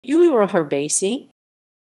Euura herbaceae.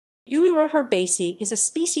 Euura herbaceae is a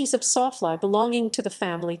species of sawfly belonging to the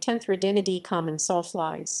family Tenthredinidae, common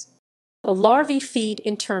sawflies. The larvae feed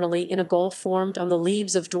internally in a gall formed on the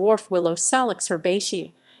leaves of dwarf willow Salix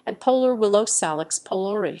herbaceae and polar willow Salix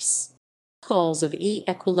polaris. Galls of E.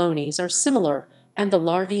 aquilonis are similar, and the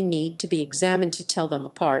larvae need to be examined to tell them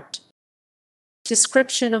apart.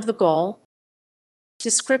 Description of the gall.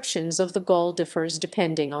 Descriptions of the gall differs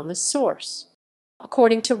depending on the source.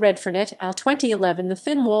 According to Redfern et al. 2011, the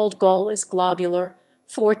thin-walled gall is globular,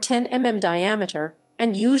 4–10 mm diameter,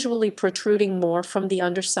 and usually protruding more from the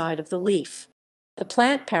underside of the leaf. The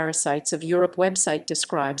Plant Parasites of Europe website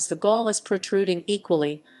describes the gall as protruding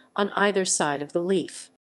equally on either side of the leaf.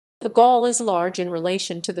 The gall is large in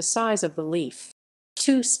relation to the size of the leaf.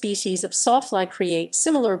 Two species of sawfly create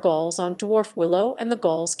similar galls on dwarf willow, and the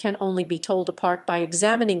galls can only be told apart by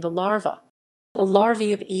examining the larva. The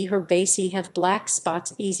larvae of E. herbaceae have black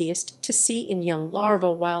spots easiest to see in young larvae,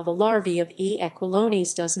 while the larvae of E.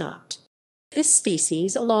 aquilonis does not. This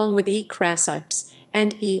species, along with E. crassipes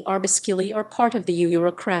and E. arbusculi, are part of the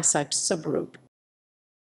Euura crassipes subgroup.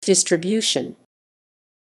 Distribution.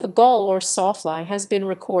 The gall or sawfly has been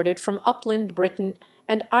recorded from upland Britain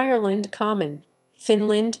and Ireland, common,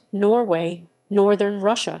 Finland, Norway, northern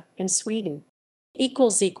Russia, and Sweden.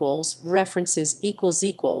 References